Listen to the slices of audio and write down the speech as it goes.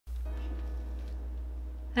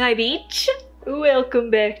Hi Beach, welcome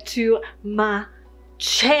back to my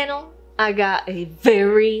channel. I got a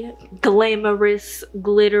very glamorous,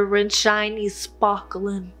 glittering, shiny,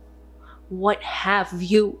 sparkling, what have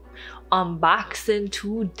you, unboxing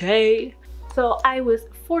today. So I was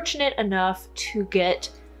fortunate enough to get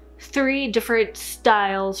 3 different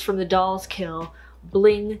styles from the Dolls Kill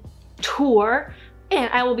Bling tour, and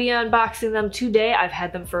I will be unboxing them today. I've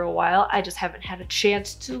had them for a while. I just haven't had a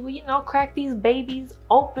chance to, you know, crack these babies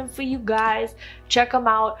open for you guys. Check them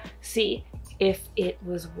out, see if it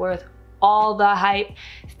was worth all the hype.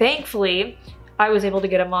 Thankfully, I was able to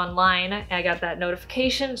get them online. I got that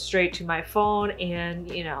notification straight to my phone, and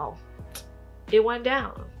you know, it went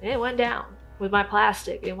down. It went down. With my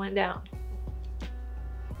plastic, it went down.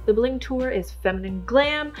 The Bling tour is feminine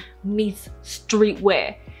glam meets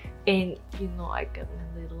streetwear. And you know I got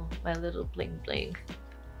my little bling bling.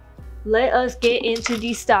 Let us get into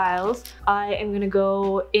these styles. I am gonna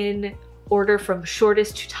go in order from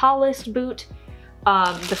shortest to tallest boot.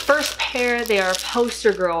 The first pair, they are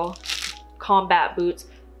PosterGrl combat boots,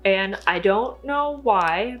 and I don't know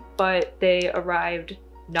why, but they arrived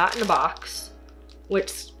not in a box,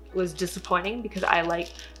 which was disappointing because I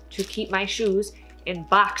like to keep my shoes in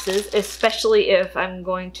boxes, especially if I'm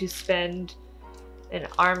going to spend an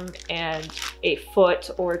arm and a foot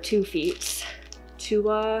or 2 feet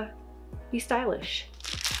to be stylish.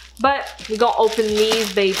 But we gonna open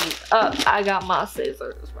these babies up. I got my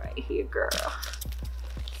scissors right here, girl.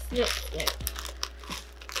 Snip, snip.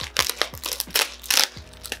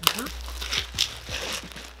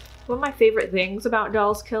 One of my favorite things about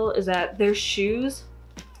Dolls Kill is that their shoes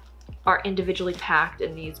are individually packed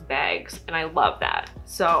in these bags, and I love that.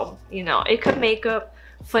 So, you know, it could make up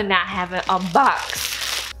for not having a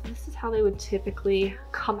box. This is how they would typically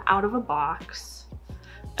come out of a box.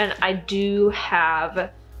 And I do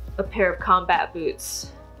have a pair of combat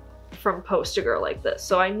boots from PosterGrl like this,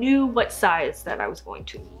 so I knew what size that I was going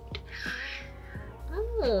to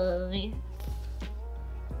need.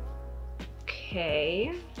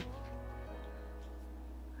 Okay.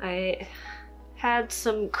 I had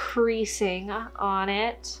some creasing on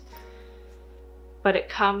it, but it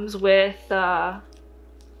comes with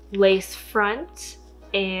lace front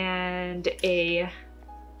and a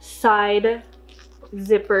side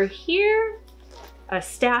zipper here, a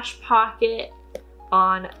stash pocket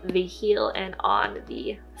on the heel and on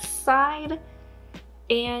the side,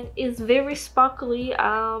 and is very sparkly.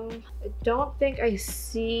 I don't think I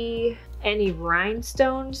see any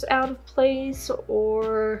rhinestones out of place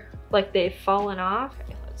or like they've fallen off.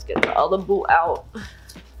 Okay, let's get the other boot out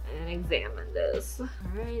and examine this. All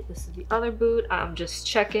right, this is the other boot. I'm just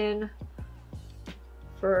checking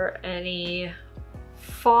for any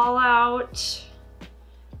fallout.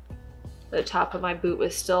 The top of my boot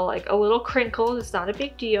was still like a little crinkled. It's not a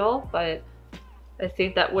big deal, but I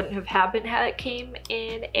think that wouldn't have happened had it came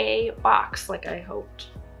in a box like I hoped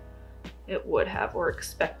it would have or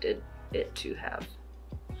expected it to have.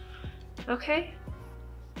 Okay,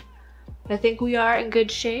 I think we are in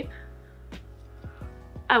good shape.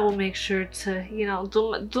 I will make sure to, you know,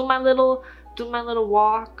 do my little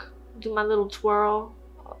walk, do my little twirl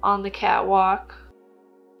on the catwalk.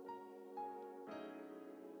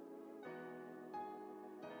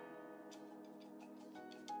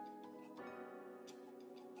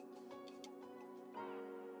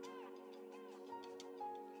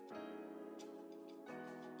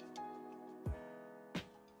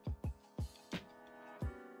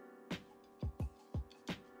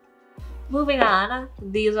 Moving on,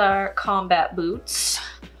 these are combat boots.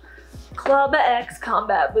 Club X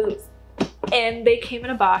combat boots. And they came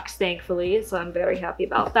in a box, thankfully, so I'm very happy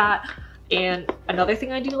about that. And another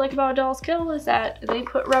thing I do like about Dolls Kill is that they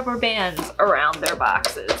put rubber bands around their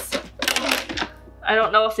boxes. I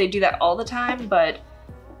don't know if they do that all the time, but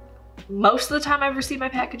most of the time I've received my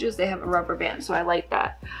packages, they have a rubber band, so I like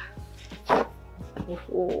that.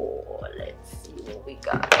 Oh, let's see what we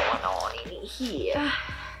got going on in here.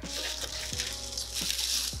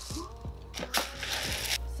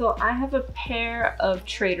 So I have a pair of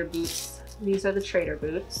Traitor boots. These are the Traitor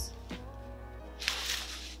boots.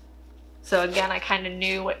 So again, I kind of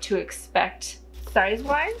knew what to expect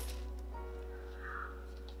size-wise.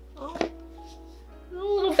 Oh, a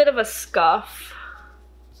little bit of a scuff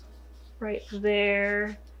right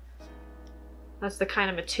there. That's the kind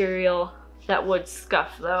of material that would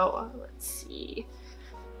scuff though. Let's see.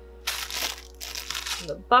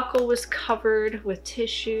 The buckle was covered with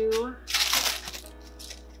tissue.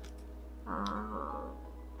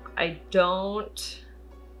 I don't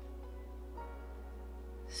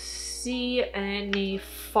see any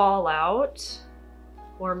fallout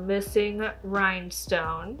We're missing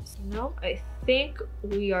rhinestones. Nope, I think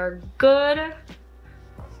we are good.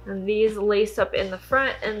 And these lace up in the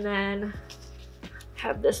front and then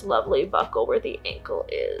have this lovely buckle where the ankle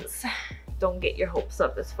is. Don't get your hopes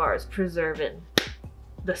up as far as preserving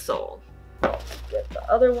the sole. Get the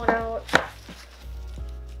other one out.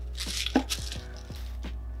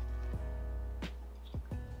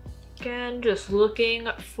 Again, just looking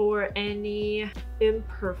for any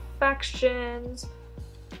imperfections.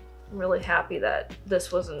 I'm really happy that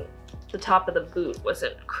this wasn't, the top of the boot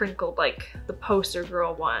wasn't crinkled like the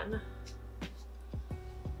PosterGrl one.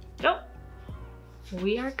 Nope,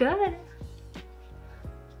 we are good.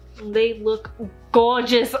 They look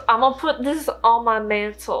gorgeous. I'm gonna put this on my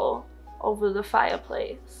mantle over the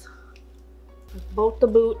fireplace. Both the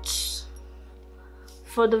boots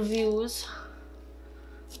for the views.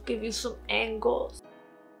 Give you some angles.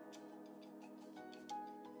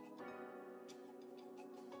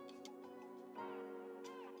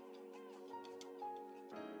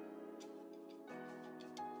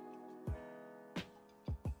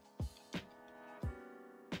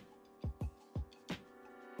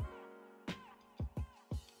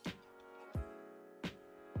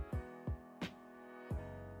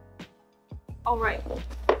 All right,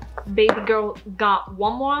 baby girl got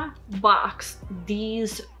one more box.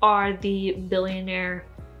 These are the Billionaire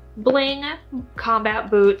Bling combat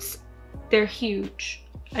boots. They're huge.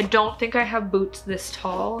 I don't think I have boots this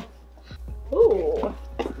tall. Ooh,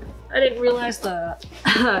 I didn't realize the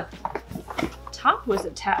top was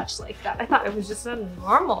attached like that. I thought it was just a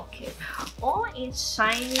normal kit. Oh, it's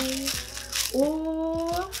shiny. Ooh,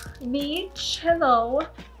 beach, hello,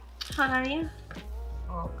 hi.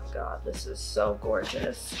 Oh my god, this is so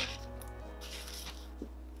gorgeous.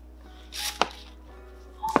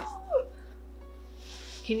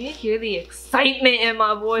 Can you hear the excitement in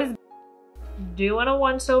my voice? Doing a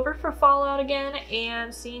once over for Fallout again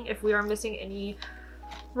and seeing if we are missing any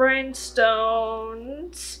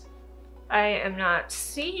rhinestones. I am not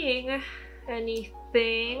seeing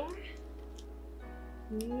anything.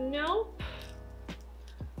 Nope.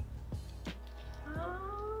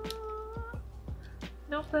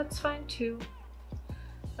 Nope, that's fine too.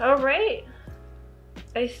 All right.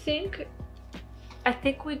 I think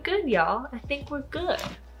we're good, y'all. I think we're good.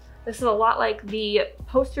 This is a lot like the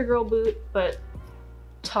PosterGrl boot, but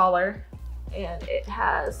taller. And it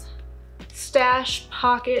has stash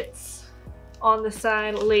pockets on the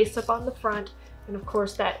side, lace up on the front, and of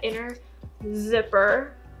course that inner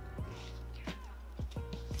zipper.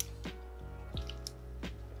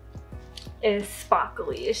 Is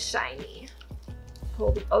sparkly, is shiny.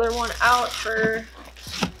 Pull the other one out for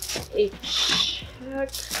a check.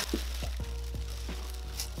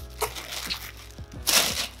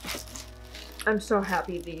 I'm so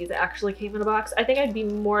happy these actually came in a box. I think I'd be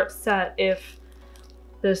more upset if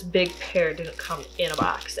this big pair didn't come in a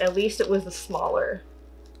box. At least it was the smaller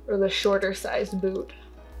or the shorter sized boot.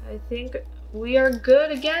 I think we are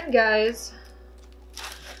good again, guys.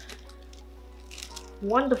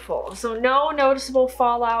 Wonderful. So no noticeable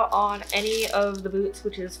fallout on any of the boots,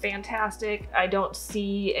 which is fantastic. I don't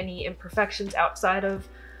see any imperfections outside of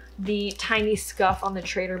the tiny scuff on the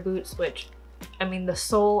Traitor boots, which, I mean, the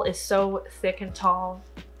sole is so thick and tall.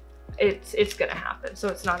 It's gonna happen, so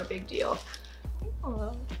it's not a big deal.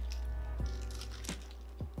 Oh.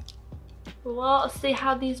 Well, let's see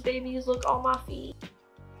how these babies look on my feet.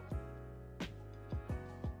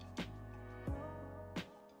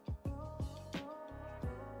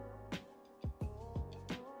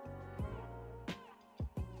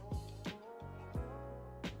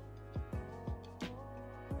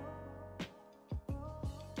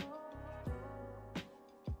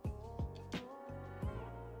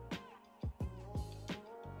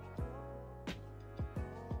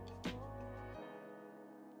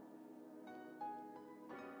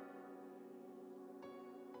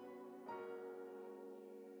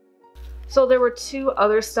 So there were two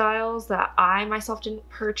other styles that I myself didn't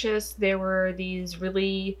purchase. There were these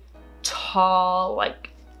really tall,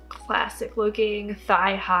 like classic looking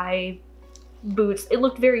thigh-high boots. It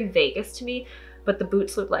looked very Vegas to me, but the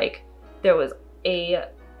boots looked like there was a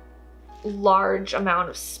large amount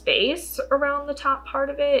of space around the top part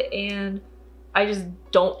of it, and I just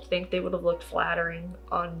don't think they would have looked flattering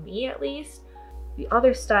on me, at least. The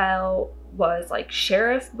other style was like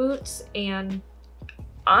sheriff boots, and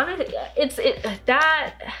honestly,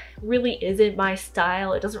 that really isn't my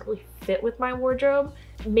style. It doesn't really fit with my wardrobe.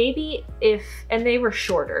 Maybe if, and they were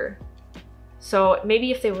shorter, so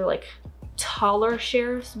maybe if they were like taller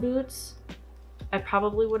sheriff's boots, I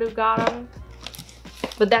probably would have got them.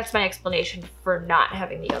 But that's my explanation for not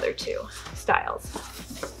having the other two styles.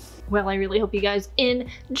 Well, I really hope you guys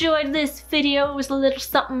enjoyed this video. It was a little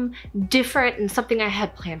something different and something I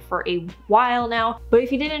had planned for a while now. But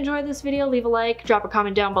if you did enjoy this video, leave a like, drop a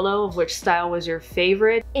comment down below of which style was your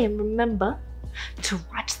favorite. And remember to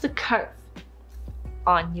watch the curve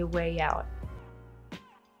on your way out.